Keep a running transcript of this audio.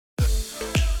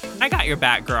I got your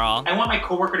back, girl. I want my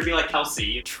coworker to be like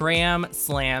Kelsey. Tram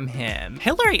slam him.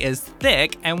 Hillary is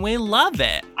thick, and we love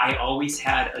it. I always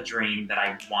had a dream that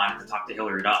I wanted to talk to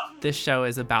Hillary Duff. This show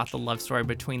is about the love story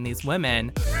between these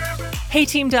women. Hey,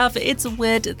 Team Duff, it's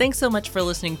Whit. Thanks so much for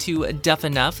listening to Duff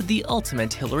Enough, the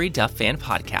ultimate Hillary Duff fan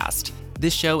podcast.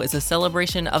 This show is a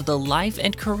celebration of the life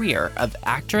and career of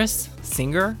actress,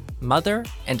 singer, mother,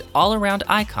 and all-around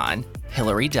icon,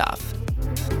 Hillary Duff.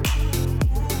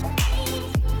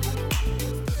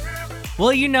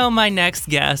 Well, you know my next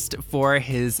guest for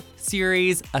his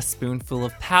series, A Spoonful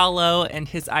of Paolo, and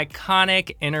his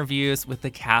iconic interviews with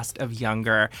the cast of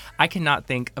Younger. I cannot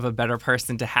think of a better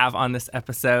person to have on this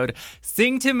episode.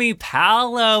 Sing to me,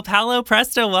 Paolo. Paolo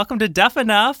Presto, welcome to Duff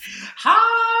Enough. Hi!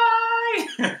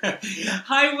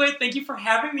 Hi, Whit. Thank you for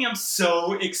having me. I'm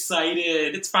so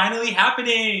excited. It's finally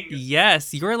happening.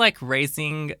 Yes, you're like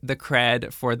raising the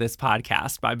cred for this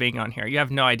podcast by being on here. You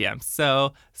have no idea. I'm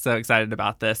so excited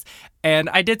about this. And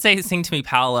I did say Sing to Me,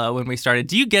 Paolo, when we started.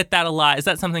 Do you get that a lot? Is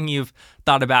that something you've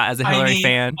thought about as a Hillary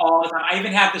fan? All the time. I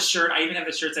even have the shirt.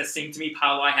 The shirt that says Sing to Me,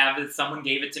 Paolo. I have it. Someone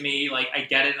gave it to me. Like, I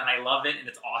get it and I love it and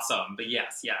it's awesome. But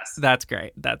yes. That's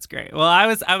great. Well,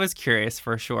 I was curious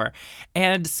for sure.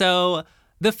 And so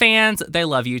the fans, they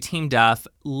love you. Team Duff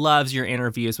loves your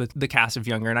interviews with the cast of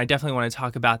Younger. And I definitely want to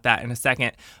talk about that in a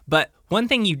second. But one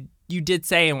thing you did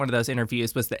say in one of those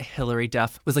interviews was that Hillary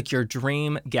Duff was like your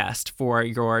dream guest for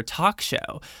your talk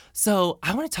show. So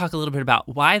I want to talk a little bit about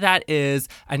why that is.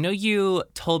 I know you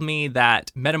told me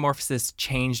that Metamorphosis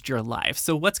changed your life.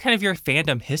 So what's kind of your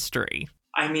fandom history?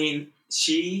 I mean,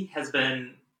 she has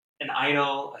been an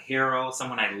idol, a hero,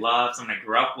 someone I love, someone I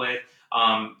grew up with.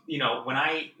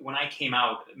 When I came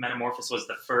out, Metamorphosis was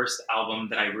the first album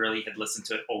that I really had listened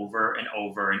to over and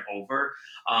over and over.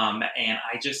 And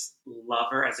I just love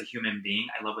her as a human being.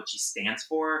 I love what she stands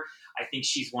for. I think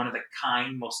she's one of the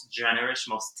kind, most generous,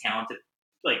 most talented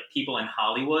people in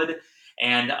Hollywood.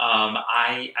 And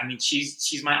I mean,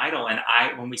 she's my idol. And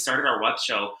when we started our web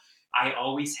show, I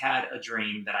always had a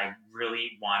dream that I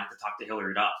really wanted to talk to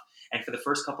Hillary Duff. And for the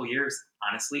first couple of years,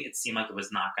 honestly, it seemed like it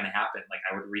was not going to happen. Like,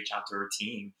 I would reach out to her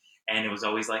team and it was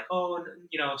always like, oh,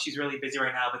 she's really busy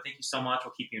right now, but thank you so much.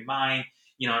 We'll keep you in mind.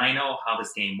 And I know how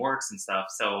this game works and stuff.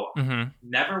 So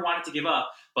Never wanted to give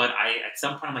up. But at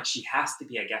some point, I'm like, she has to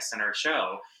be a guest on our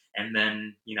show. And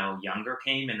then, Younger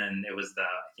came. And then it was I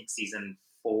think season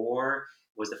 4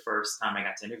 was the first time I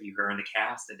got to interview her in the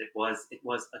cast. And it was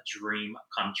a dream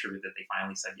come true that they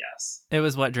finally said yes. It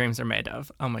was what dreams are made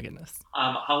of. Oh my goodness.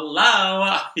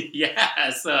 Hello.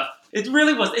 Yes. It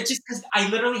really was. It's just because I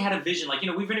literally had a vision.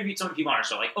 We've interviewed so many people on our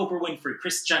show, like Oprah Winfrey,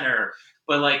 Kris Jenner,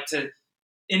 but to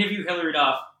interview Hillary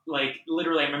Duff,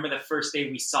 literally, I remember the first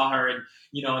day we saw her and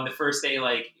the first day,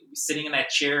 sitting in that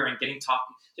chair and getting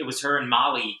talked, it was her and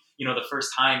Molly, the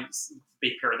first time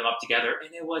they paired them up together.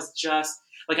 And it was just,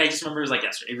 I just remember it was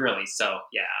yesterday, really. So,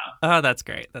 yeah. Oh, that's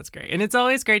great. And it's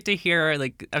always great to hear,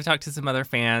 I've talked to some other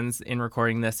fans in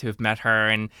recording this who have met her,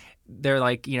 and they're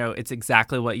like, it's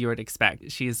exactly what you would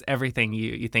expect. She's everything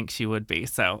you think she would be.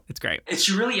 So it's great.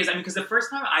 She really is. I mean, because the first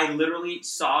time I literally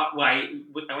saw, I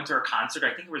went to her concert.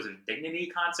 I think it was a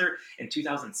Dignity concert in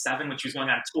 2007 when she was going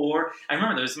on tour. I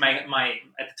remember there was my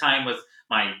at the time was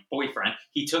my boyfriend.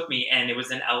 He took me and it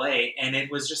was in LA and it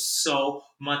was just so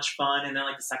much fun. And then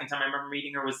the second time I remember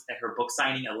meeting her was at her book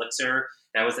signing, Elixir.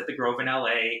 That was at the Grove in LA.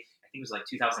 I think it was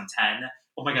 2010.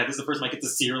 Oh my God, this is the first time I get to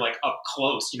see her up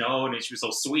close, and she was so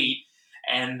sweet.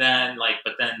 And then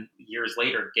but then years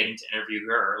later, getting to interview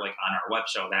her on our web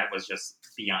show, that was just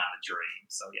beyond a dream.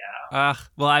 So yeah.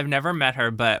 Well, I've never met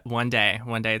her, but one day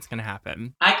it's going to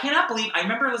happen. I cannot believe, I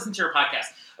remember listening to her podcast.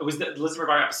 It was the Liz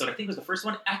McGuire episode. I think it was the first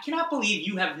one. I cannot believe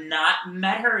you have not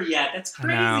met her yet. That's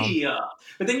crazy.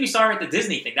 But then you saw her at the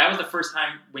Disney thing. That was the first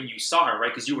time when you saw her,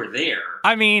 right? Because you were there.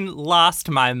 I mean, lost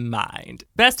my mind.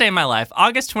 Best day of my life.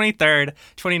 August 23rd,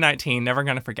 2019. Never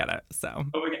going to forget it. So.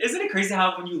 Oh my God. Isn't it crazy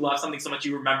how when you love something so much,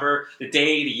 you remember the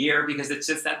day, the year? Because it's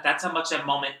just that's how much that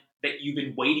moment that you've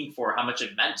been waiting for, how much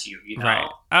it meant to you, Right.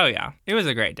 Oh, yeah. It was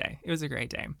a great day.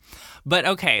 But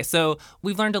okay, so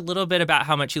we've learned a little bit about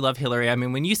how much you love Hillary. I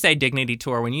mean, when you say Dignity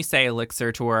Tour, when you say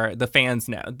Elixir Tour, the fans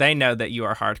know. They know that you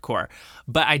are hardcore.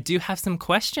 But I do have some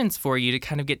questions for you to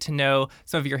kind of get to know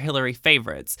some of your Hillary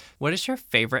favorites. What is your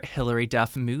favorite Hillary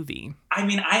Duff movie? I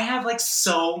mean, I have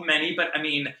so many, but I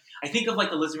mean, I think of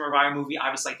the Liz McGuire movie.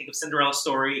 Obviously, I think of Cinderella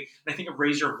Story, and I think of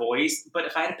Raise Your Voice. But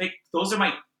if I had to pick, those are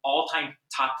my all-time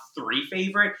top 3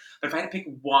 favorite. But if I had to pick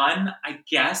one, I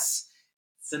guess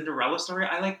Cinderella Story.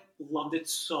 I loved it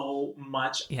so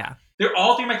much. Yeah. They're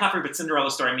all 3 of my top favorite, but Cinderella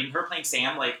Story. I mean, her playing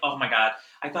Sam, oh my God.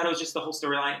 I thought it was just the whole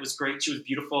storyline. It was great. She was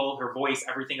beautiful. Her voice,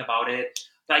 everything about it.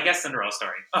 I guess Cinderella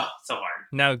Story. Oh, so hard.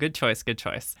 No, good choice. Good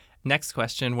choice. Next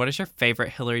question. What is your favorite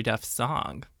Hilary Duff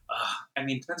song? I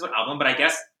mean, depends what album, but I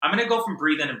guess I'm gonna go from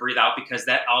Breathe In and Breathe Out because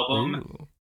that album Ooh.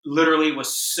 literally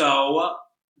was so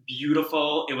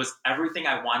beautiful. It was everything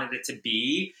I wanted it to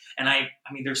be. And I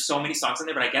mean, there's so many songs in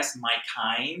there, but I guess My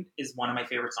Kind is one of my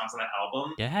favorite songs on that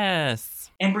album.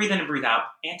 Yes. And Breathe In and Breathe Out,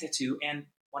 and Tattoo, and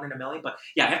One in a Million. But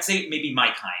yeah, I have to say maybe My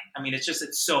Kind. I mean, it's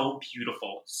so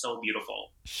beautiful. So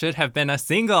beautiful. Should have been a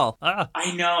single.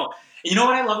 I know. You know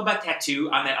what I love about Tattoo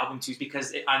on that album too is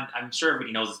because I'm sure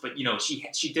everybody knows this, but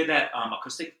she did that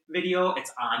acoustic video.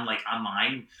 It's on like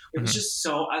online. It was just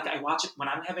so I watch it when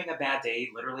I'm having a bad day.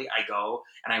 Literally, I go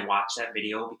and I watch that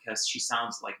video because she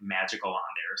sounds like magical on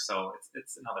there. So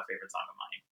it's another favorite song of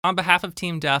mine. On behalf of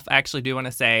Team Duff, I actually do want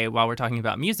to say, while we're talking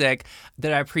about music,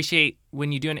 that I appreciate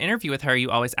when you do an interview with her, you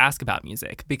always ask about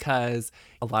music because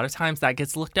a lot of times that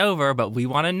gets looked over, but we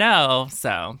want to know.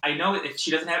 So I know if she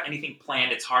doesn't have anything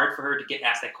planned, it's hard for her to get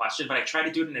asked that question, but I try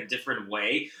to do it in a different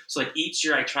way. So like each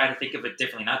year I try to think of it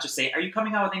differently, not just say, are you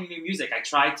coming out with any new music? I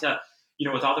try to,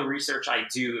 with all the research I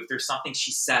do, if there's something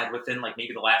she said within like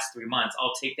maybe the last 3 months,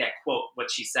 I'll take that quote, what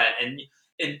she said, and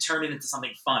turn it into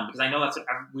something fun because I know that's what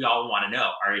we all want to know.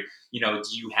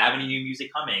 Do you have any new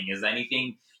music coming? Is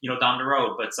anything, down the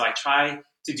road? But so I try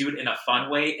to do it in a fun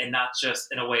way and not just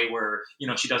in a way where,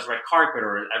 she does red carpet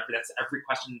or that's every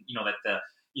question, that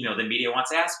the media wants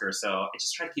to ask her. So I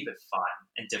just try to keep it fun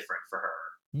and different for her.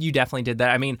 You definitely did that.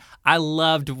 I mean, I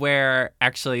loved where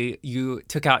actually you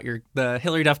took out the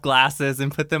Hilary Duff glasses and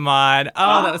put them on.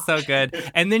 Oh, that was so good.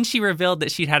 And then she revealed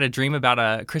that she'd had a dream about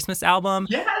a Christmas album.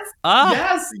 Yes.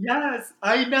 Yes.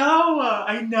 I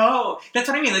know. That's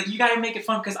what I mean. Like, you got to make it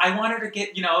fun because I want her to get,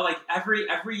 like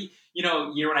every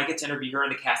year when I get to interview her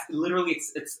in the cast, literally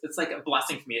it's like a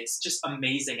blessing for me. It's just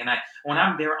amazing. And when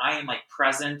I'm there, I am like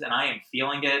present and I am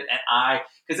feeling it. And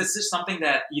because it's just something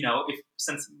that,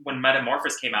 since when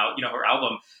Metamorphosis came out, her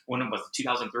album, when it was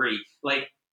 2003, like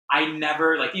I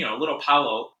never little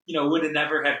Paolo, would have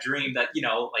never have dreamed that,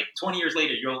 like 20 years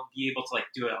later, you'll be able to like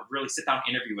do a really sit down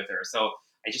interview with her. So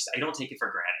I don't take it for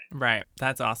granted. Right.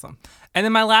 That's awesome. And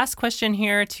then my last question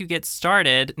here to get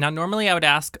started. Now, normally I would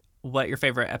ask what your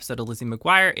favorite episode of Lizzie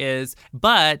McGuire is,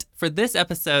 but for this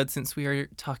episode, since we are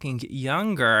talking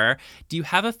Younger, do you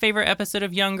have a favorite episode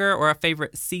of Younger or a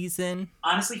favorite season?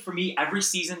 Honestly, for me, every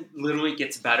season literally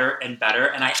gets better and better,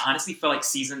 and I honestly feel like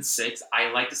season 6,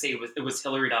 I like to say it was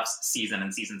Hilary Duff's season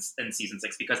in season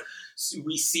 6 because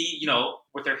we see,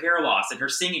 with her hair loss and her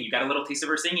singing, you got a little taste of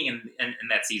her singing in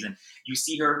that season. You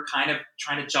see her kind of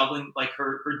trying to juggle like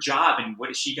her job and what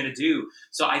is she going to do.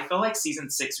 So I feel like season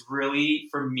 6 really,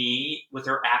 for me, with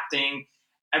her acting,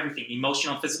 everything,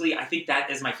 emotional, physically, I think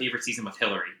that is my favorite season with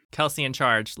Hilary. Kelsey in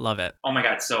Charge, love it. Oh my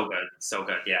God, so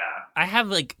good, yeah. I have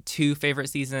like 2 favorite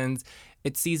seasons.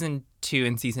 It's season 2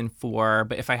 and season 4,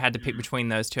 but if I had to pick between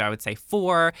those 2, I would say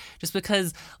 4, just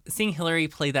because seeing Hilary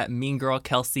play that mean girl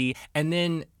Kelsey and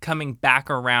then coming back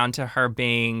around to her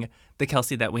being the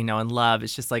Kelsey that we know and love,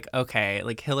 it's just like, okay,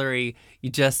 like Hilary, you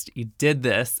did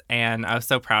this, and I was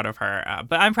so proud of her.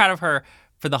 But I'm proud of her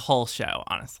for the whole show,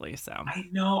 honestly. So I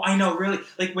know, really.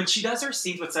 Like when she does her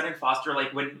scenes with Sutton Foster,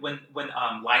 like when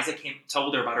Liza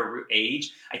told her about her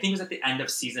age, I think it was at the end of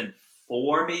season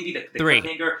 4, maybe the 3.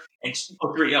 cliffhanger, and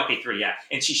 3. Okay, 3, yeah.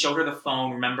 And she showed her the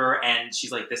phone, remember? And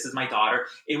she's like, "This is my daughter."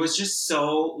 It was just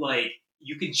so like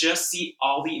you could just see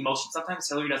all the emotion. Sometimes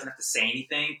Hilary doesn't have to say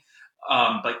anything,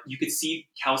 but you could see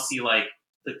Kelsey like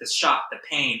the shock, the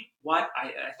pain. What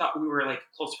I thought we were like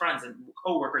close friends and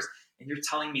coworkers. And you're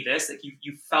telling me this, like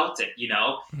you felt it,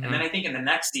 Mm-hmm. And then I think in the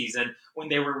next season, when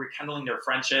they were rekindling their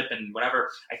friendship and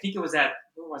whatever, I think it was where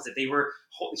was it?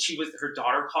 Her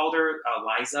daughter called her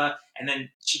Liza, and then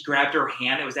she grabbed her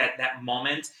hand. It was that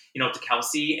moment, to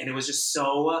Kelsey, and it was just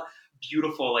so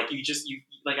beautiful. Like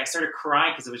I started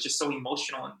crying because it was just so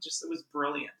emotional and it was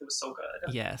brilliant. It was so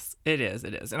good. Yes, it is.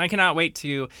 And I cannot wait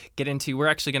to get into, we're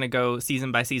actually going to go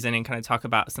season by season and kind of talk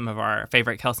about some of our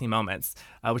favorite Kelsey moments,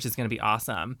 which is going to be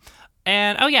awesome.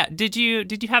 And did you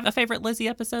have a favorite Lizzie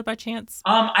episode by chance?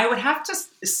 I would have to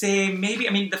say maybe,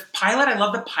 the pilot, I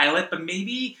love the pilot, but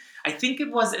maybe I think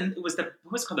it was what was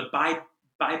it called, the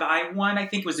Bye one. I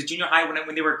think it was the junior high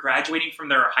when they were graduating from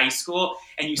their high school,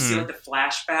 and you see like the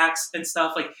flashbacks and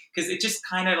stuff, like because it just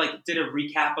kind of like did a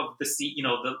recap of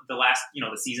the last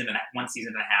the season and 1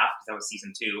 season and a half, because that was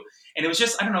season 2, and it was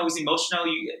just, I don't know, it was emotional.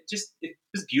 It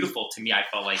was beautiful to me. I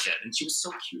felt like it, and she was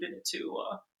so cute in it too.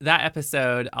 That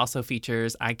episode also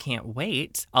features I Can't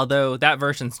Wait, although that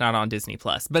version's not on Disney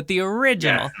Plus, but the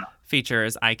original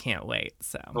features I Can't Wait.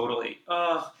 So totally.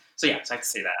 So I have to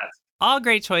say that. All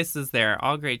great choices there.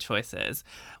 All great choices.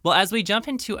 Well, as we jump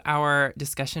into our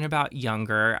discussion about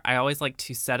Younger, I always like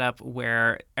to set up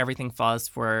where everything falls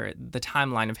for the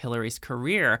timeline of Hilary's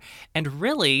career. And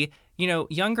really,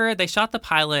 Younger, they shot the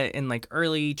pilot in like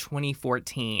early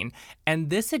 2014.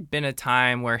 And this had been a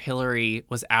time where Hilary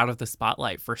was out of the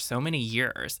spotlight for so many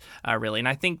years, really. And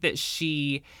I think that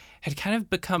she had kind of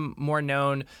become more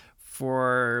known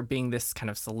for being this kind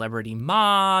of celebrity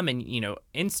mom and,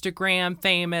 Instagram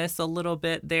famous a little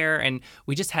bit there. And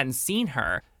we just hadn't seen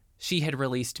her. She had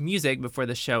released music before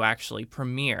the show actually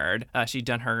premiered. She'd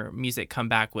done her music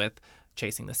comeback with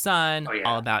Chasing the Sun, Oh, yeah.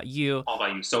 All About You. All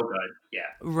About You, so good. Yeah.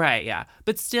 Right, yeah.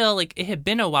 But still, like, it had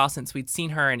been a while since we'd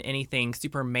seen her in anything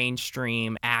super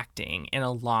mainstream acting in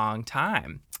a long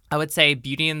time. I would say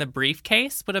Beauty and the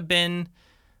Briefcase would have been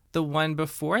the one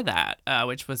before that,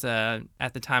 which was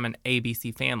at the time an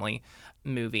ABC Family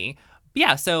movie. But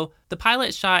yeah, so the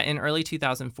pilot shot in early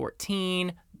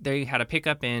 2014. They had a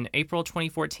pickup in April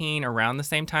 2014, around the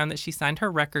same time that she signed her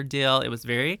record deal. It was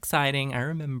very exciting, I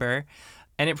remember.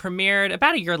 And it premiered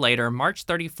about a year later, March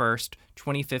 31st,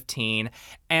 2015.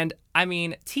 And I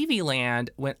mean, TV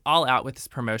Land went all out with this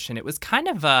promotion. It was kind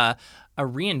of a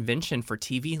reinvention for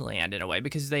TV Land in a way,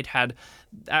 because they'd had,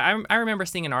 I remember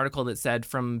seeing an article that said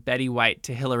from Betty White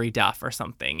to Hilary Duff or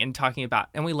something, and talking about,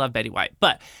 and we love Betty White,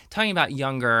 but talking about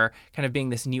Younger kind of being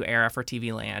this new era for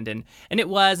TV Land. And it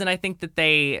was, and I think that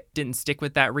they didn't stick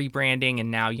with that rebranding, and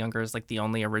now Younger is like the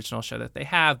only original show that they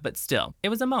have, but still, it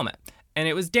was a moment. And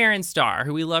it was Darren Star,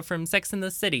 who we love from Sex and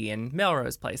the City and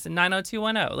Melrose Place and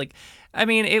 90210. Like, I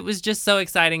mean, it was just so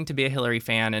exciting to be a Hilary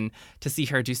fan and to see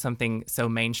her do something so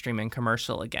mainstream and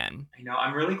commercial again. I know.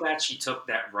 I'm really glad she took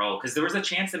that role, because there was a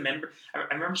chance I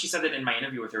remember she said that in my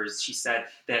interview with her. She said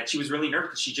that she was really nervous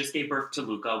because she just gave birth to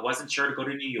Luca, wasn't sure to go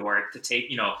to New York to take,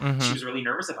 She was really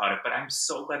nervous about it. But I'm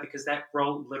so glad, because that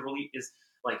role literally is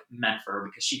like meant for her,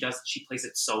 because she plays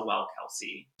it so well,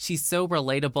 Kelsey. She's so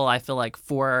relatable, I feel like,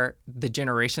 for the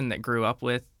generation that grew up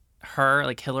with her,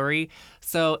 like Hilary.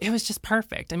 So it was just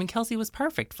perfect. I mean, Kelsey was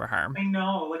perfect for her. I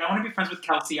know. Like, I want to be friends with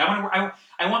Kelsey. I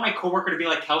want my coworker to be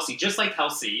like Kelsey, just like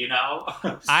Kelsey,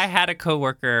 I had a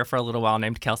coworker for a little while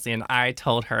named Kelsey, and I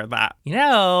told her that,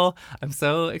 I'm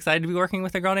so excited to be working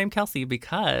with a girl named Kelsey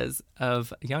because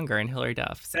of Younger and Hilary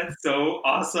Duff. So. That's so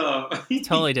awesome.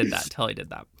 Totally did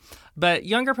that. But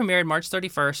Younger premiered March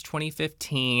 31st,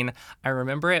 2015. I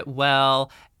remember it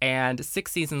well. And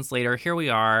 6 seasons later, here we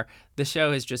are. The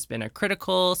show has just been a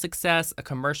critical success, a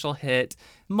commercial hit,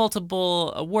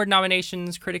 multiple award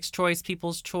nominations, Critics' Choice,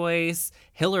 People's Choice.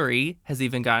 Hilary has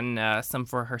even gotten some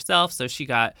for herself. So she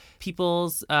got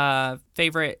People's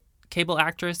Favorite Cable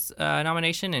Actress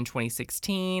nomination in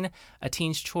 2016, a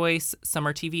Teen's Choice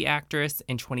Summer TV Actress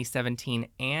in 2017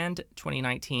 and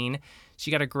 2019. She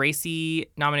got a Gracie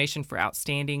nomination for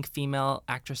Outstanding Female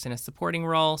Actress in a Supporting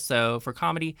Role. So for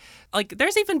comedy, like,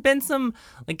 there's even been some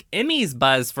like Emmys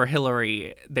buzz for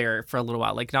Hilary there for a little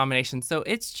while, like nominations. So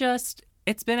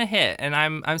it's been a hit, and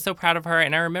I'm so proud of her.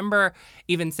 And I remember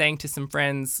even saying to some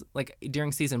friends, like,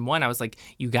 during season 1, I was like,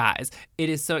 you guys, it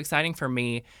is so exciting for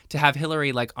me to have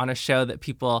Hilary like on a show that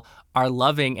people are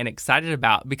loving and excited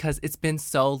about, because it's been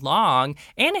so long,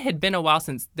 and it had been a while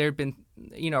since there'd been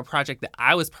a project that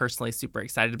I was personally super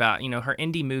excited about. Her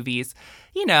indie movies,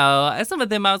 some of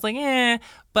them I was like,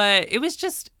 but it was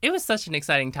such an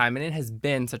exciting time, and it has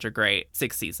been such a great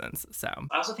 6 seasons. So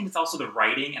I also think it's also the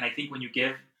writing, and I think when you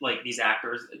give like these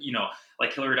actors,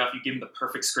 like Hilary Duff, you give them the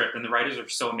perfect script, and the writers are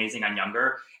so amazing on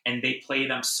Younger, and they play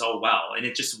them so well, and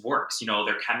it just works.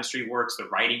 Their chemistry works, the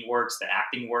writing works, the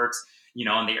acting works.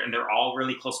 And they're all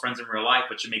really close friends in real life,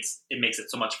 which makes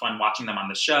it so much fun watching them on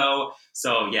the show.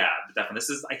 So yeah,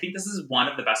 definitely. I think this is one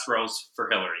of the best roles for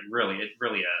Hilary. Really, it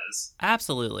really is.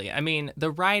 Absolutely. I mean,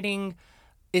 the writing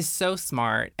is so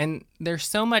smart, and there's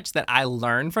so much that I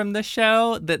learned from the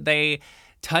show that they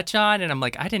touch on, and I'm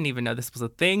like, I didn't even know this was a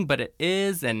thing, but it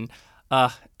is, and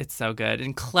it's so good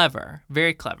and clever,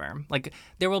 very clever. Like,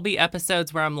 there will be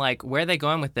episodes where I'm like, where are they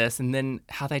going with this? And then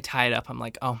how they tie it up, I'm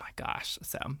like, oh my gosh.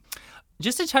 So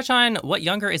just to touch on what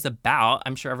Younger is about,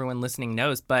 I'm sure everyone listening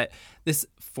knows, but this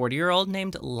 40-year-old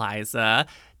named Liza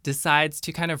decides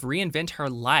to kind of reinvent her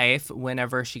life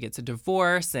whenever she gets a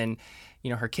divorce, and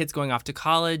her kid's going off to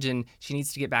college and she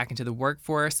needs to get back into the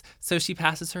workforce. So she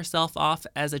passes herself off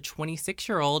as a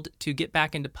 26-year-old to get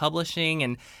back into publishing,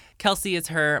 and Kelsey is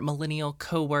her millennial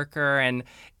coworker, and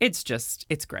it's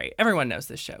great. Everyone knows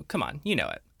this show. Come on, you know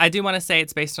it. I do want to say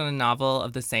it's based on a novel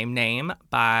of the same name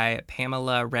by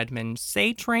Pamela Redmond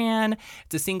Satran.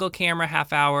 It's a single camera,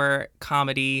 half-hour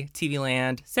comedy, TV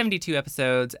Land, 72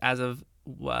 episodes as of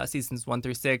seasons 1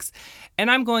 through 6. And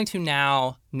I'm going to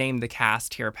now name the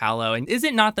cast here, Paolo. And is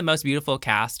it not the most beautiful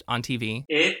cast on TV?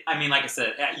 I mean, like I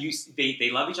said, they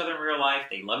love each other in real life.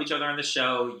 They love each other on the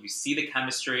show. You see the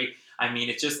chemistry. I mean,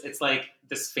 it's like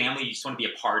this family you just want to be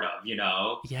a part of, you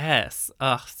know? Yes.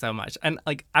 Oh, so much. And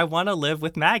like, I want to live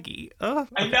with Maggie. Oh.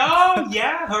 I know.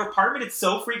 Yeah. Her apartment is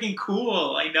so freaking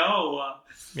cool. I know.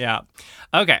 Yeah.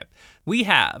 Okay. We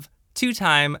have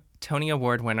 2-time Tony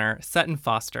Award winner Sutton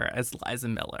Foster as Liza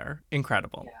Miller.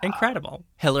 Incredible. Yeah. Incredible.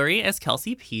 Hillary as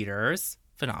Kelsey Peters.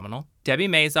 Phenomenal. Debbie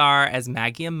Mazar as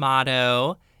Maggie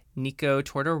Amato. Nico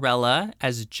Tortorella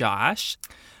as Josh.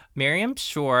 Miriam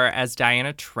Shore as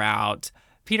Diana Trout.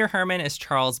 Peter Herman as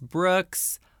Charles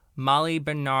Brooks. Molly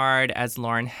Bernard as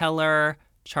Lauren Heller.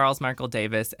 Charles Michael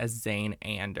Davis as Zane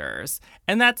Anders.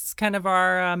 And that's kind of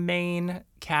our main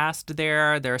cast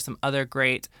there. There are some other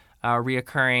great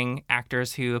reoccurring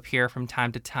actors who appear from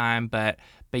time to time. But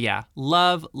yeah,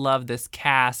 love this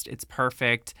cast. It's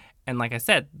perfect. And like I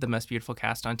said, the most beautiful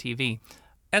cast on TV.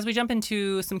 As we jump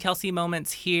into some Kelsey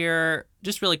moments here,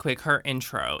 just really quick, her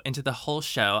intro into the whole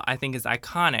show I think is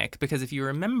iconic because if you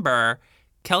remember,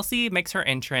 Kelsey makes her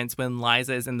entrance when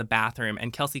Liza is in the bathroom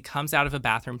and Kelsey comes out of a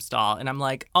bathroom stall and I'm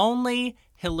like, only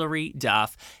Hilary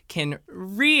Duff can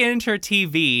re-enter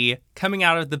TV coming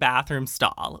out of the bathroom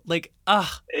stall. Like,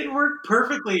 ugh. It worked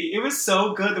perfectly. It was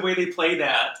so good the way they played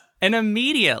that. And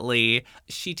immediately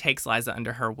she takes Liza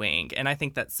under her wing. And I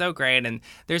think that's so great. And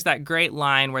there's that great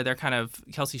line where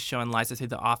Kelsey's showing Liza through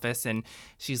the office and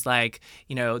she's like,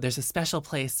 you know, there's a special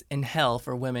place in hell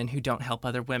for women who don't help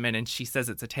other women. And she says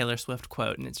it's a Taylor Swift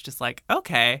quote. And it's just like,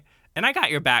 okay. And I got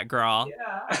your back, girl.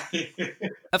 Yeah.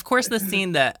 Of course, the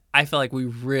scene that I feel like we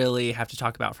really have to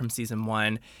talk about from season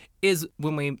 1 is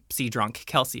when we see drunk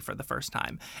Kelsey for the first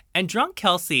time. And drunk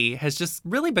Kelsey has just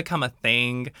really become a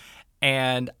thing.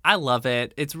 And I love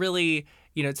it. It's really,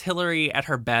 you know, it's Hillary at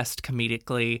her best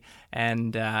comedically.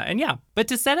 And yeah. But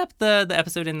to set up the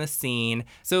episode in the scene,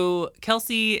 so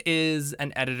Kelsey is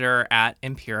an editor at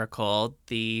Empirical,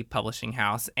 the publishing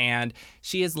house, and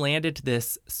she has landed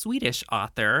this Swedish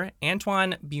author,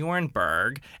 Antoine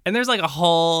Bjornberg. And there's like a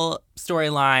whole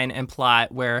storyline and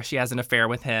plot where she has an affair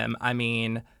with him. I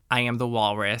mean, I Am the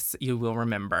Walrus, you will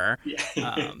remember.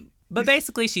 Yeah. But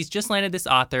basically, she's just landed this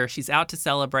author. She's out to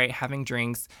celebrate having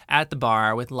drinks at the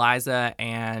bar with Liza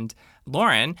and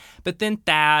Lauren. But then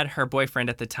Thad, her boyfriend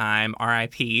at the time,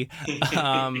 R.I.P.,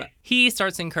 he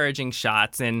starts encouraging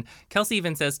shots. And Kelsey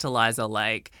even says to Liza,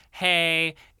 like,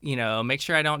 hey, you know, make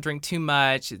sure I don't drink too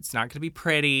much. It's not going to be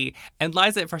pretty. And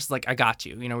Liza at first is like, I got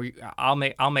you. You know,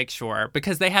 I'll make sure.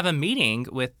 Because they have a meeting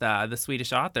with the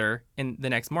Swedish author in the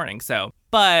next morning.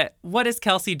 But what does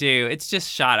Kelsey do? It's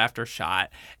just shot after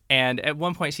shot. And at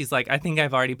one point, she's like, I think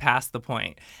I've already passed the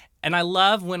point. And I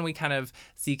love when we kind of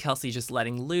see Kelsey just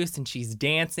letting loose and she's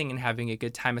dancing and having a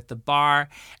good time at the bar.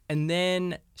 And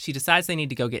then she decides they need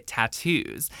to go get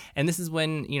tattoos. And this is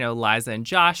when, you know, Liza and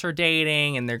Josh are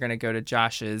dating and they're going to go to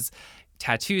Josh's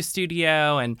tattoo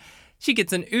studio. And she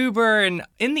gets an Uber. And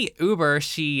in the Uber,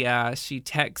 she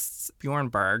texts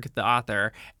Bjornberg, the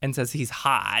author, and says he's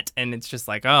hot. And it's just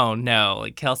like, oh, no,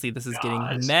 like, Kelsey, this is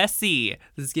getting messy.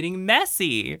 This is getting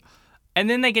messy. And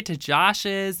then they get to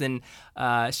Josh's and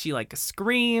she like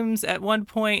screams at one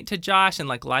point to Josh and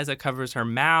like Liza covers her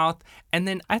mouth. And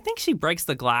then I think she breaks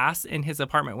the glass in his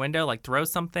apartment window, like throws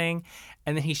something.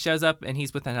 And then he shows up and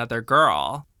he's with another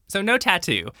girl. So no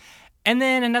tattoo. And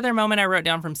then another moment I wrote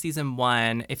down from season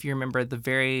 1, if you remember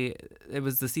it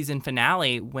was the season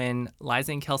finale when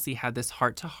Liza and Kelsey had this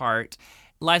heart-to-heart.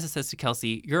 Liza says to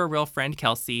Kelsey, you're a real friend,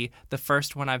 Kelsey, the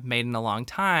first one I've made in a long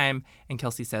time. And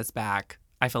Kelsey says back,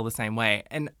 I feel the same way,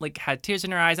 and like had tears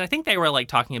in her eyes. I think they were like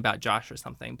talking about Josh or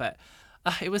something, but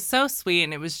it was so sweet.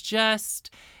 And it was just,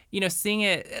 you know, seeing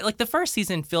it like the first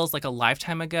season feels like a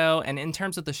lifetime ago. And in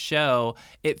terms of the show,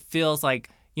 it feels like,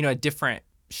 you know, a different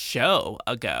show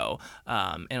ago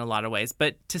in a lot of ways.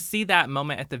 But to see that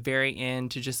moment at the very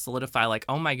end to just solidify like,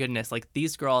 oh my goodness, like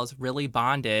these girls really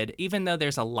bonded, even though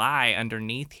there's a lie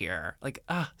underneath here. Like,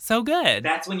 so good.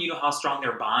 That's when you know how strong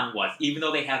their bond was. Even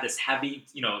though they had this heavy,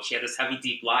 you know, she had this heavy,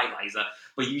 deep lie, Liza,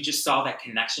 but you just saw that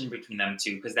connection between them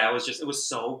two because that was just, it was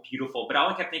so beautiful. But all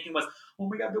I kept thinking was, oh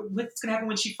my God, what's going to happen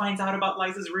when she finds out about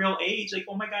Liza's real age? Like,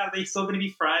 oh my God, are they still going to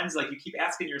be friends? Like, you keep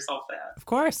asking yourself that. Of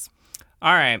course.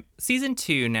 All right, season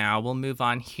 2 now. We'll move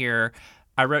on here.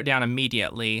 I wrote down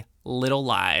immediately Little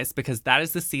Lies because that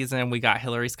is the season we got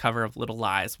Hillary's cover of Little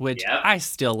Lies, which I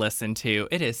still listen to.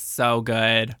 It is so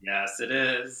good. Yes, it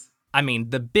is. I mean,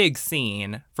 the big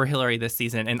scene for Hillary this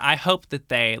season, and I hope that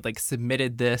they like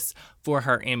submitted this for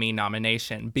her Emmy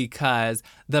nomination because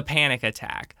the panic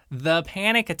attack.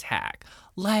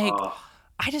 Like, Oh,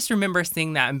 I just remember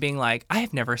seeing that and being like, I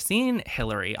have never seen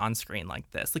Hillary on screen like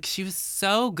this. Like, she was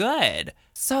so good.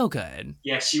 So good.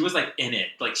 yeah, she was like in it.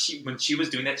 Like when she was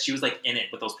doing that, she was like in it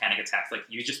with those panic attacks. Like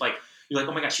you just like you're like,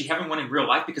 oh my gosh, she having one in real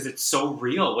life because it's so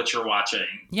real what you're watching.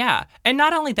 Yeah. And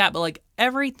not only that, but like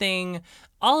everything,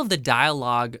 all of the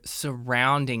dialogue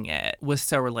surrounding it was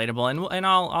so relatable. And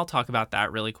I'll talk about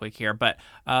that really quick here. But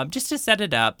just to set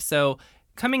it up. So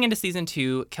coming into season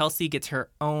 2, Kelsey gets her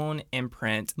own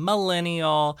imprint,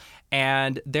 Millennial,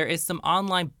 and there is some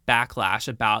online backlash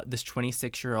about this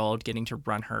 26-year-old getting to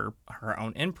run her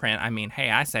own imprint. I mean, hey,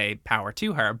 I say power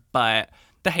to her, but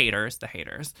the haters.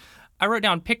 I wrote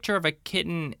down picture of a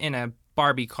kitten in a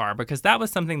Barbie car because that was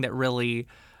something that really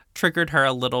triggered her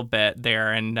a little bit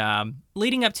there. And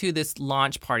leading up to this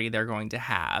launch party they're going to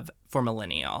have for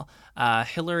Millennial,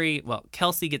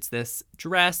 Kelsey gets this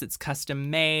dress. It's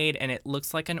custom made and it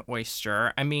looks like an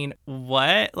oyster. I mean,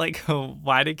 what? Like,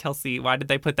 why did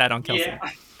they put that on Kelsey?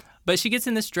 Yeah. But she gets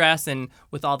in this dress, and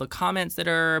with all the comments that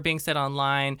are being said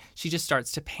online, she just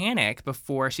starts to panic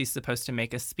before she's supposed to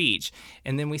make a speech.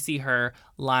 And then we see her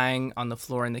lying on the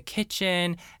floor in the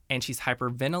kitchen, and she's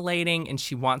hyperventilating, and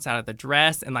she wants out of the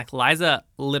dress. And like Liza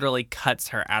literally cuts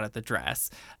her out of the dress.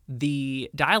 The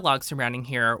dialogue surrounding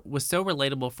here was so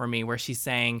relatable for me, where she's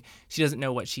saying she doesn't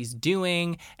know what she's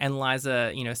doing, and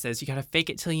Liza, says you gotta fake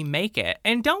it till you make it.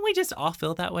 And don't we just all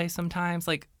feel that way sometimes?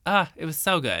 Like, it was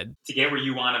so good. To get where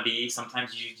you want to be,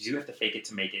 sometimes you do have to fake it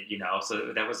to make it,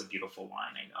 So that was a beautiful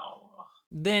line, I know.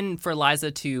 Then for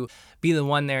Liza to be the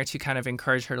one there to kind of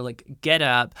encourage her to like get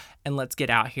up and let's get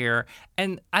out here.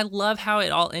 And I love how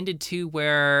it all ended too,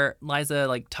 where Liza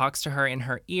like talks to her in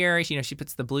her ear. She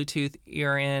puts the Bluetooth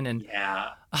ear in, and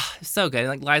Yeah. So good.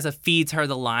 Like Liza feeds her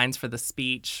the lines for the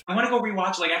speech. I want to go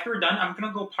rewatch. Like after we're done, I'm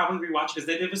gonna go probably rewatch because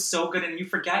it was so good, and you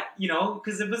forget,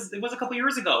 because it was a couple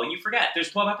years ago, and you forget. There's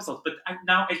 12 episodes, but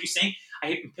now as you're saying,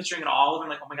 I'm picturing it all, and I'm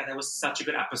like, oh my god, that was such a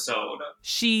good episode.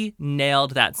 She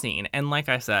nailed that scene, and like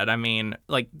I said, I mean,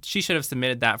 like she should have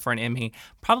submitted that for an Emmy.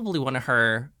 Probably one of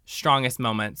her strongest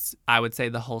moments, I would say,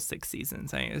 the whole 6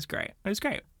 seasons. I mean, it was great. It was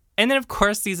great. And then, of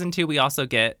course, season 2, we also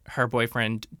get her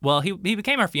boyfriend. Well, he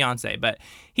became her fiance, but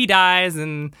he dies,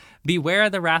 and beware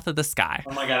the wrath of the sky.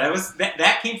 Oh my god,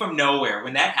 that came from nowhere.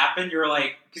 When that happened, you're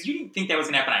like, because you didn't think that was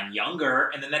gonna happen. I'm younger,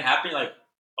 and then that happened. You're like,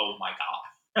 oh my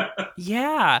god.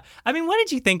 Yeah. I mean, what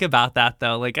did you think about that,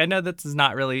 though? Like, I know this is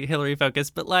not really Hillary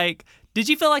focused, but like, did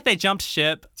you feel like they jumped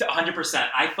ship? 100%.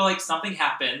 I feel like something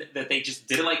happened that they just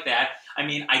did it like that. I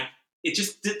mean, it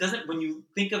just doesn't, when you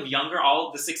think of younger, all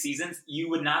of the 6 seasons, you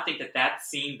would not think that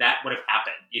scene, that would have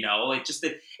happened, It just,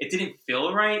 it didn't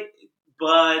feel right,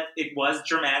 but it was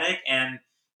dramatic, and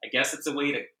I guess it's a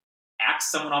way to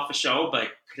axe someone off the show, but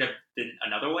could have been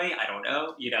another way. I don't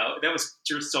know. That was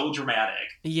just so dramatic.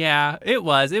 Yeah, it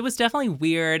was. It was definitely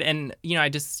weird, and, I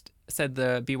just said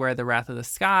the beware the wrath of the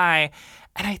sky,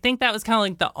 and I think that was kind of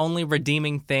like the only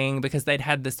redeeming thing, because they'd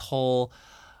had this whole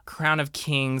Crown of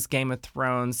Kings, Game of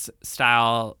Thrones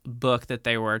style book that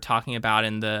they were talking about,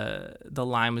 and the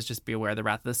line was just beware the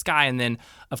wrath of the sky. And then,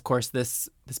 of course, this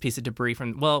piece of debris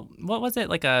from, well, what was it?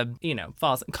 Like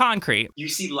falls concrete. You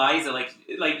see Liza, like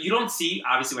you don't see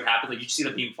obviously what happened. Like you see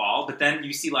the beam fall, but then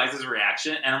you see Liza's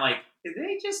reaction, and I'm like, did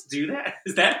they just do that?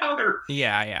 Is that how they're?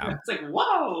 Yeah. It's like,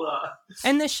 whoa.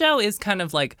 And the show is kind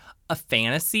of like a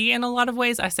fantasy in a lot of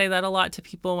ways. I say that a lot to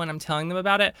people when I'm telling them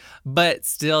about it, but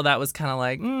still, that was kind of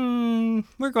like,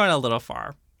 we're going a little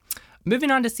far.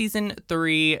 Moving on to season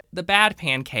 3, the bad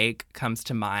pancake comes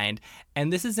to mind.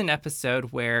 And this is an episode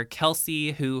where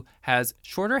Kelsey, who has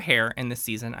shorter hair in this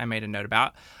season, I made a note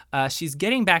about, she's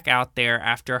getting back out there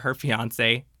after her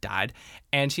fiance died.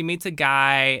 And she meets a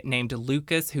guy named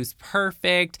Lucas who's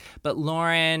perfect. But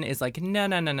Lauren is like,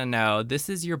 no, this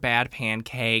is your bad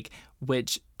pancake,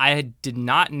 which I did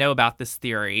not know about this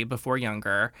theory before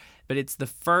younger. But it's the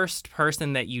first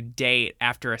person that you date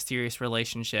after a serious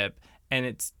relationship, and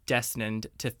it's destined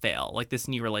to fail. Like, this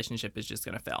new relationship is just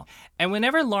going to fail. And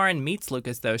whenever Lauren meets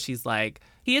Lucas, though, she's like,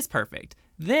 he is perfect.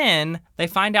 Then they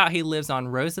find out he lives on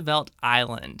Roosevelt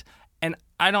Island. And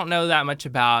I don't know that much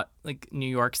about, like, New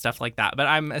York stuff like that, but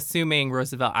I'm assuming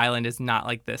Roosevelt Island is not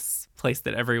like this place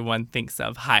that everyone thinks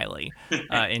of highly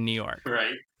in New York.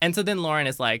 Right. And so then Lauren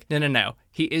is like, no,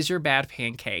 he is your bad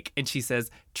pancake. And she says,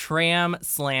 tram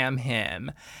slam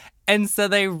him. And so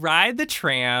they ride the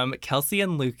tram, Kelsey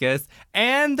and Lucas,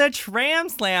 and the tram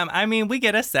slam. I mean, we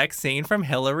get a sex scene from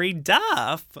Hilary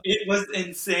Duff. It was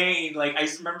insane. Like, I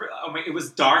just remember, it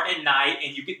was dark at night,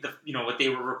 and you get what they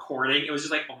were recording. It was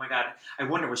just like, oh my god. I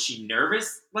wonder, was she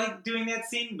nervous like doing that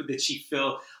scene? But did she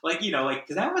feel like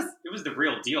because it was the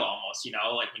real deal almost.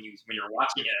 Like when you're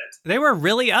watching it. They were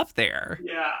really up there.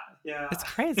 Yeah, yeah. It's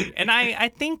crazy. And I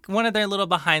think one of their little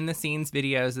behind the scenes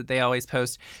videos that they always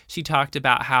post, she talked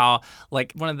about how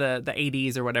like one of the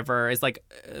 80s or whatever is like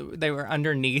they were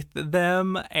underneath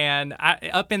them and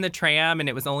up in the tram, and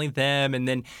it was only them. And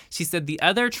then she said the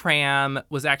other tram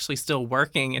was actually still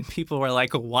working and people were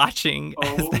like watching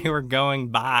as they were going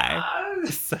by.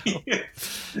 So,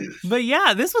 but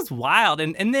yeah, this was wild.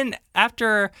 And then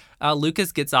after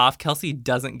Lucas gets off, Kelsey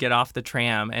doesn't get off the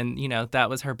tram. And, that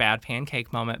was her bad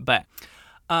pancake moment. But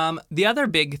the other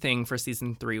big thing for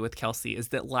season 3 with Kelsey is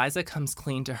that Liza comes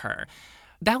clean to her.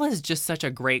 That was just such a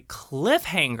great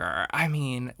cliffhanger. I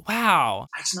mean, wow.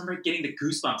 I just remember getting the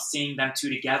goosebumps seeing them two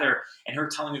together and her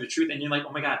telling me the truth. And you're like,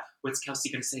 oh my God, what's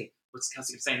Kelsey going to say? What's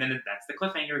Kelsey going to say? And then that's the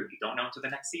cliffhanger. You don't know until the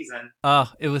next season.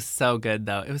 Oh, it was so good,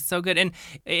 though. It was so good. And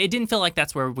it didn't feel like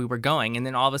that's where we were going. And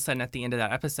then all of a sudden at the end of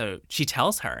that episode, she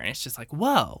tells her. And it's just like,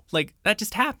 whoa, like that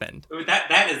just happened.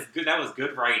 That is good. That was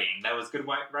good writing. That was good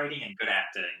writing and good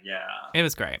acting. Yeah. It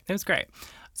was great. It was great.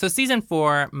 So season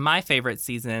 4, my favorite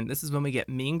season, this is when we get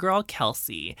mean girl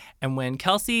Kelsey. And when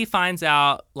Kelsey finds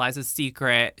out Liza's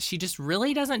secret, she just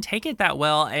really doesn't take it that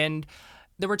well. And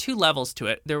there were 2 levels to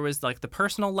it. There was like the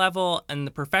personal level and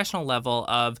the professional level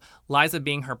of Liza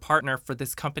being her partner for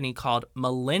this company called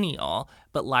Millennial,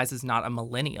 but Liza's not a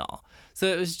millennial. So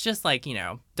it was just like,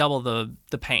 double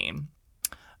the pain.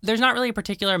 There's not really a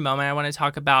particular moment I want to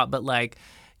talk about, but like,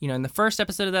 in the first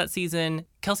episode of that season,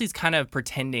 Kelsey's kind of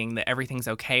pretending that everything's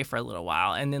okay for a little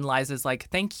while. And then Liza's like,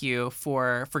 thank you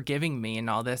for forgiving me and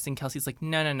all this. And Kelsey's like,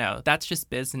 no, that's just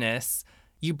business.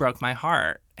 You broke my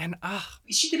heart. And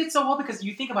she did it so well because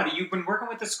you think about it. You've been working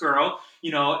with this girl,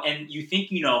 and you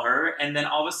think you know her. And then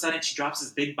all of a sudden she drops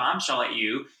this big bombshell at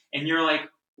you. And you're like,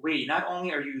 wait, not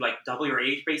only are you like double your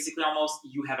age, basically almost,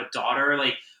 you have a daughter.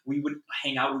 Like we would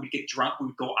hang out, we would get drunk, we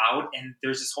would go out. And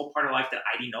there's this whole part of life that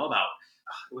I didn't know about.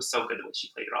 It was so good the way she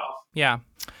played it off. Yeah.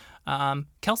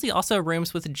 Kelsey also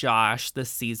rooms with Josh this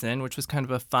season, which was kind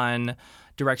of a fun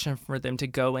direction for them to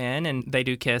go in. And they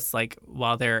do kiss like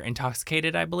while they're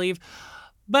intoxicated, I believe.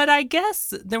 But I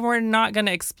guess that we're not going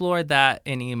to explore that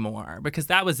anymore because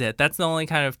that was it. That's the only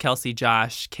kind of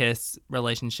Kelsey-Josh kiss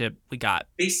relationship we got.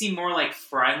 They seem more like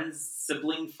friends,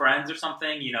 sibling friends or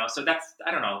something, So that's,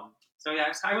 I don't know. So yeah,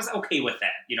 I was okay with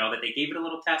that, that they gave it a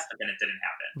little test, but then it didn't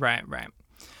happen. Right.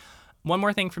 One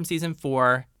more thing from season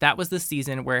 4, that was the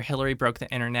season where Hilary broke the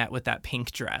internet with that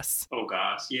pink dress. Oh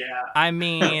gosh, yeah. I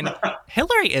mean,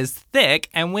 Hilary is thick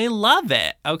and we love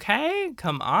it, okay?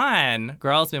 Come on.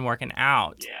 Girl's been working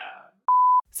out. Yeah.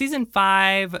 Season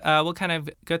 5, we'll kind of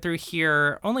go through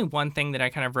here. Only one thing that I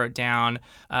kind of wrote down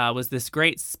was this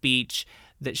great speech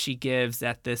that she gives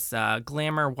at this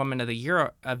Glamour Woman of the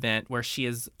Year event where she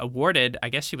is awarded, I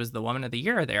guess she was the Woman of the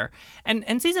Year there.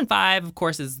 And season 5, of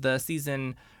course, is the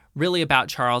season really about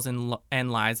Charles and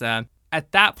Liza.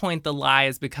 At that point, the lie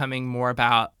is becoming more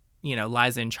about,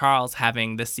 Liza and Charles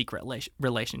having this secret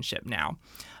relationship now.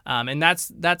 And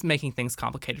that's making things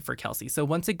complicated for Kelsey. So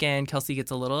once again, Kelsey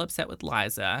gets a little upset with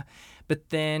Liza. But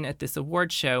then at this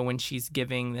award show, when she's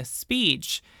giving this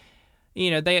speech,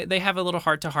 they have a little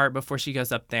heart-to-heart before she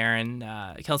goes up there. And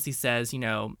Kelsey says,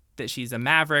 that she's a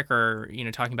maverick or,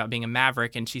 talking about being a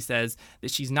maverick. And she says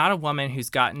that she's not a woman who's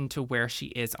gotten to where she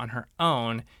is on her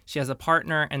own. She has a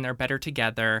partner and they're better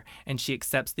together. And she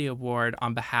accepts the award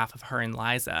on behalf of her and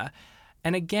Liza.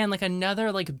 And again, like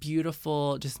another like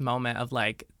beautiful just moment of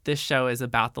like, this show is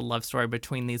about the love story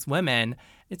between these women.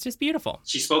 It's just beautiful.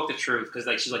 She spoke the truth because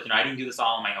like, she's like, I didn't do this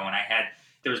all on my own.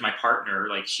 There was my partner.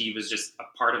 Like she was just a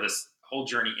part of this whole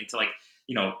journey into like,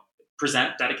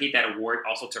 dedicate that award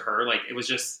also to her. Like it was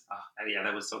just,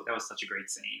 that was such a great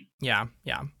scene. Yeah.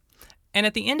 And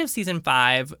at the end of season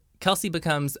 5, Kelsey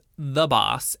becomes the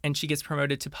boss and she gets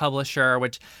promoted to publisher,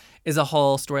 which is a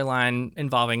whole storyline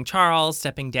involving Charles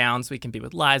stepping down so he can be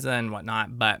with Liza and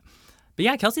whatnot. But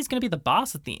yeah, Kelsey's going to be the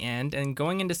boss at the end. And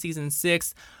going into season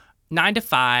 6, 9 to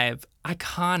 5,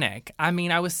 iconic. I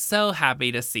mean, I was so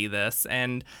happy to see this.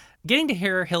 And getting to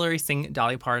hear Hilary sing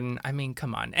Dolly Parton, I mean,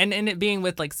 come on. And it being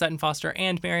with like Sutton Foster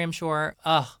and Miriam Shore,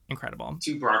 incredible.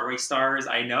 2 Broadway stars,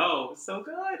 I know, so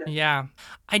good. Yeah.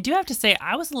 I do have to say,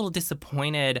 I was a little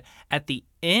disappointed at the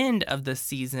end of the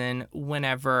season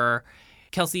whenever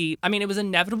Kelsey, I mean, it was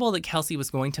inevitable that Kelsey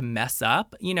was going to mess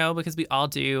up, because we all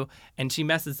do. And she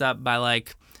messes up by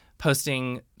like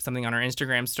posting something on her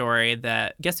Instagram story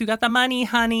that, guess who got the money,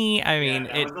 honey? I mean,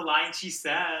 that was the line she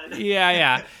said.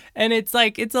 yeah. And it's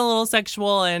like, it's a little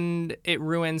sexual and it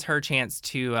ruins her chance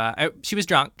to, she was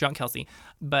drunk Kelsey,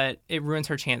 but it ruins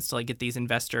her chance to like get these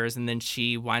investors. And then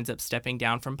she winds up stepping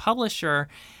down from publisher.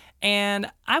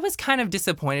 And I was kind of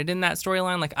disappointed in that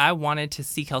storyline. Like, I wanted to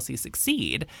see Kelsey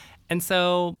succeed. And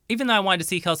so even though I wanted to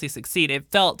see Kelsey succeed,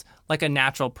 it felt like a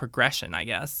natural progression, I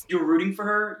guess. You're rooting for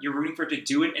her. You're rooting for her to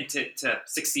do it and to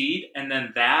succeed. And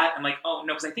then that, I'm like, oh,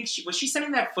 no, because I think was she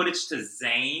sending that footage to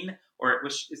Zayn? Or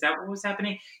is that what was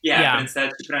happening? Yeah. But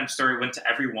instead, she put on a story, went to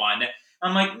everyone.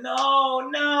 I'm like, no.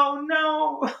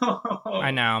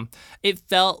 I know. It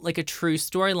felt like a true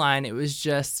storyline. It was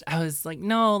just, I was like,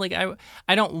 no, like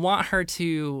I don't want her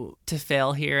to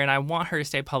fail here, and I want her to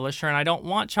stay publisher, and I don't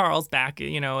want Charles back,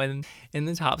 in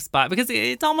the top spot, because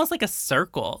it's almost like a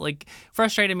circle. Like,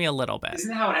 frustrated me a little bit. Isn't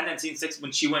that how it ended in season 6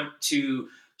 when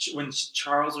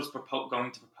Charles was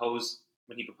going to propose?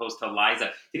 When he proposed to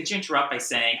Liza, didn't you interrupt by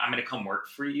saying, I'm going to come work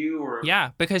for you? Or yeah,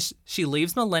 because she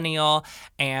leaves Millennial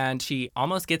and she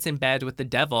almost gets in bed with the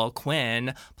devil,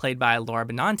 Quinn, played by Laura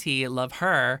Benanti. Love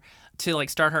her, to like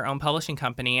start her own publishing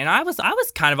company. And I was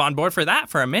kind of on board for that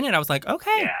for a minute. I was like,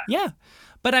 okay, yeah.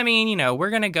 But I mean, we're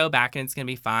going to go back and it's going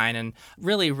to be fine. And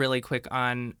really, really quick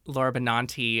on Laura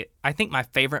Benanti, I think my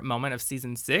favorite moment of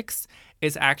season 6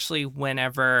 is actually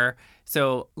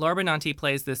so Laura Benanti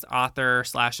plays this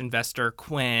author/investor,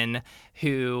 Quinn,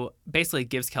 who basically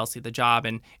gives Kelsey the job.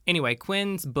 And anyway,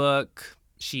 Quinn's book,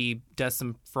 she does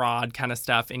some fraud kind of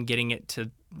stuff in getting it to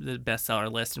the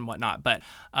bestseller list and whatnot. But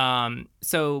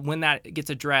so when that gets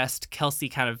addressed, Kelsey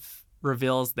kind of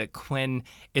reveals that Quinn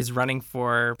is running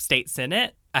for state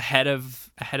senate ahead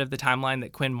of the timeline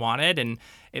that Quinn wanted, and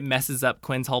it messes up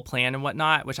Quinn's whole plan and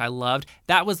whatnot, which I loved.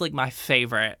 That was like my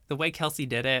favorite, the way Kelsey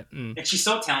did it. And she's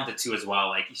so talented too as well.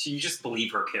 Like, you just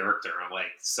believe her character, like,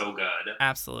 so good.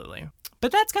 Absolutely.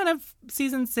 But that's kind of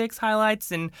season 6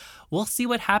 highlights, and we'll see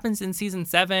what happens in season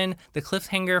 7. The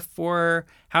cliffhanger for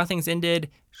how things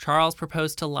ended, Charles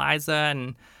proposed to Liza,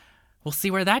 and we'll see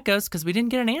where that goes because we didn't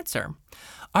get an answer.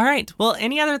 All right. Well,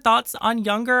 any other thoughts on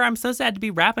Younger? I'm so sad to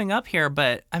be wrapping up here,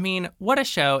 but I mean, what a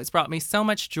show. It's brought me so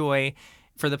much joy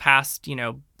for the past,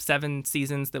 7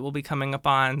 seasons that we'll be coming up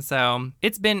on. So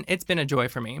it's been a joy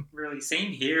for me. Really,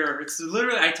 same here. It's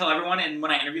literally, I tell everyone, and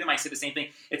when I interview them, I say the same thing.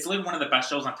 It's literally one of the best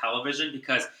shows on television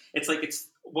because it's like, it's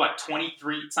what,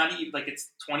 23, it's not even like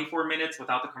it's 24 minutes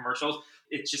without the commercials.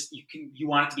 It's just, you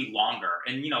want it to be longer.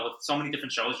 And, with so many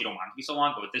different shows, you don't want it to be so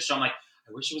long. But with this show, I'm like,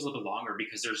 I wish it was a little bit longer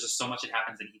because there's just so much that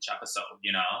happens in each episode,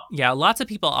 Yeah, lots of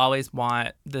people always want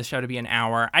the show to be an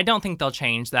hour. I don't think they'll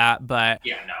change that, but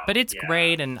but it's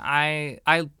great, and I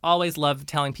always love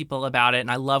telling people about it,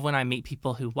 and I love when I meet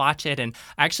people who watch it. And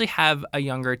I actually have a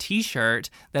Younger t-shirt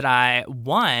that I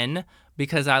won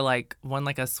because I won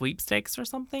a sweepstakes or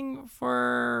something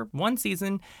for one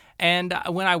season. And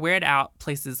when I wear it out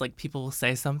places, people will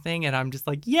say something and I'm just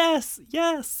like, yes.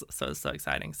 So it's so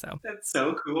exciting. So that's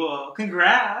so cool.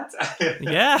 Congrats.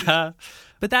 Yeah.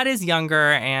 But that is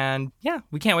Younger. And yeah,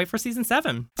 we can't wait for season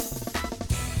 7.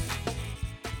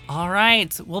 All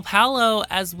right. Well, Paolo,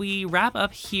 as we wrap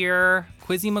up here,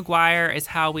 Quizzy McGuire is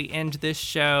how we end this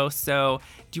show. So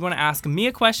do you want to ask me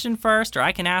a question first, or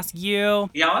I can ask you?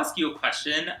 Yeah, I'll ask you a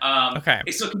question. Okay.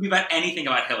 So it can be about anything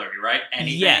about Hillary, right?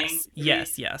 Anything? Yes.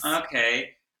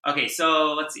 Okay,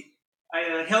 so let's see.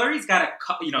 Hillary's got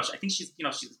I think she's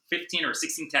 15 or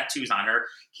 16 tattoos on her.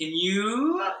 Can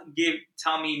you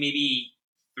tell me maybe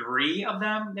 3 of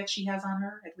them that she has on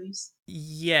her, at least?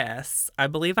 Yes, I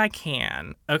believe I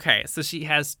can. Okay, so she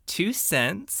has 2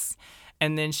 scents,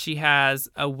 and then she has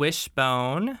a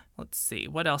wishbone. Let's see,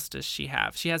 what else does she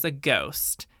have? She has a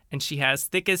ghost, and she has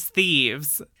Thick as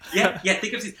Thieves. Yeah,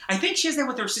 Thick as Thieves. I think she has that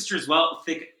with her sister as well,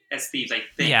 Thick as Thieves, I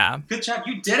think. Yeah. Good job,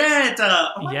 you did it!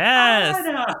 Yes!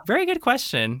 God. Very good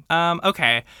question.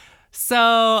 Okay.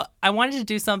 So I wanted to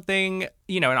do something,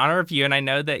 in honor of you, and I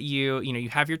know that you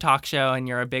have your talk show and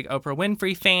you're a big Oprah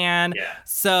Winfrey fan. Yeah.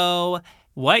 So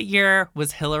what year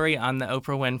was Hillary on the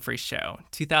Oprah Winfrey Show?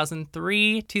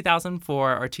 2003,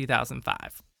 2004, or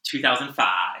 2005?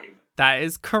 2005. That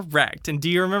is correct. And do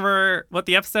you remember what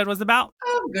the episode was about?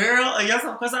 Oh, girl. Yes,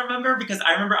 of course I remember, because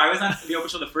I remember I was on the Oprah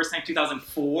Show the first time,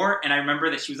 2004, and I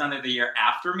remember that she was on there the year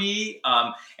after me.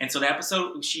 And so the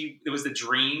episode, it was the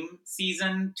Dream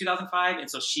season, 2005,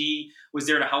 and so she was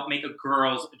there to help make a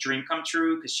girl's dream come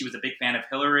true because she was a big fan of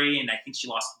Hillary, and I think she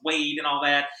lost weight and all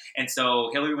that. And so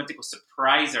Hillary went to go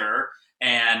surprise her.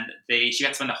 And she got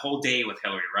to spend the whole day with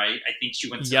Hillary, right? I think she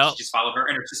went. She just followed her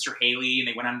and her sister Haley, and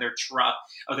they went on their truck,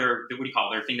 their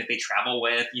thing that they travel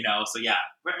with, So yeah,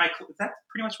 That's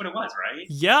pretty much what it was, right?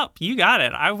 Yep, you got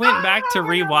it. I went back to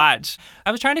rewatch.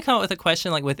 I was trying to come up with a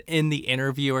question like within the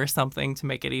interview or something to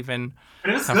make it even. But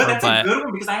it was tougher, good. That's a good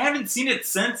one because I haven't seen it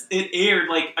since it aired.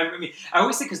 Like, I mean, I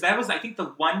always say because that was, I think, the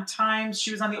one time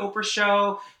she was on the Oprah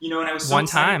show, and I was so One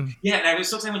excited. time. Yeah, and I was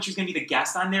so excited when she was going to be the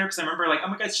guest on there because I remember like, oh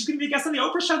my God, she's going to be a guest on the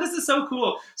Oprah show. This is so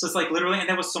cool. So it's like literally, and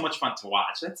that was so much fun to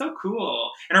watch. That's so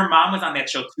cool. And her mom was on that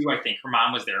show too, I think. Her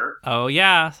mom was there. Oh,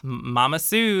 yeah. Mama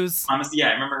Sue's. Yeah,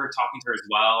 I remember her talking to her as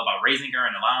well about raising her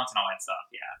and allowance and all that stuff.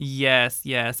 Yeah.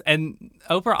 Yes. And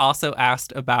Oprah also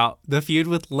asked about the feud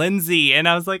with Lindsay. And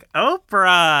I was like,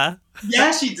 Oprah.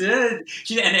 Yeah, she did.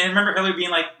 And I remember Hillary being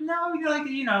like, no,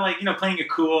 playing it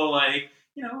cool, like,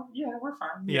 yeah, we're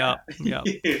fine. Yeah. Yep.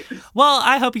 Well,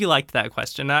 I hope you liked that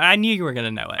question. I knew you were going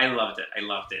to know it. I loved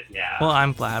it. Yeah. Well,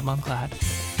 I'm glad.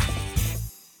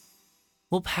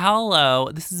 Well, Paolo,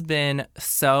 this has been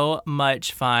so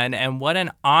much fun, and what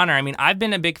an honor. I mean, I've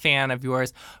been a big fan of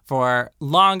yours for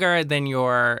longer than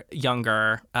your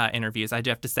younger interviews, I do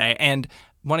have to say, and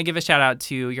want to give a shout out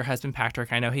to your husband,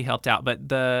 Patrick. I know he helped out,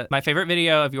 but my favorite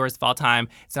video of yours of all time,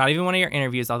 it's not even one of your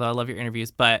interviews, although I love your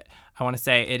interviews, but I want to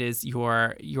say it is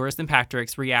yours and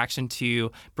Patrick's reaction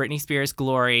to Britney Spears'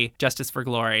 Glory, Justice for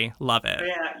Glory. Love it.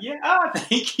 Yeah. Oh,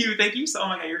 thank you. Thank you so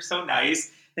much. You're so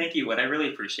nice. Thank you, Wood. I really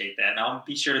appreciate that. And I'll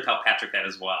be sure to tell Patrick that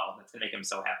as well. That's going to make him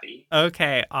so happy.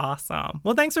 Okay, awesome.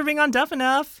 Well, thanks for being on Duff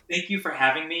Enough. Thank you for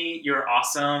having me. You're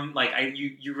awesome. Like,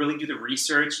 you really do the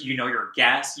research. You know your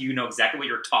guests. You know exactly what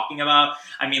you're talking about.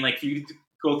 I mean, like, for you to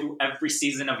go through every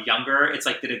season of Younger, it's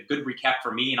like did a good recap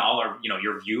for me and all our,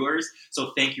 your viewers.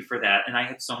 So thank you for that. And I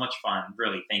had so much fun.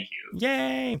 Really, thank you.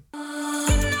 Yay.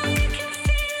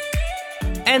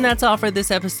 And that's all for this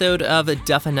episode of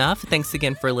Duff Enough. Thanks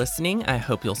again for listening. I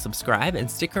hope you'll subscribe and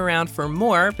stick around for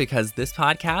more because this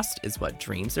podcast is what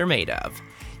dreams are made of.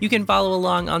 You can follow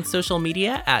along on social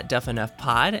media at Duff Enough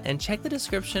Pod and check the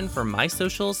description for my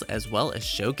socials as well as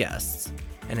show guests.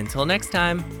 And until next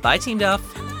time, bye Team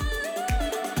Duff.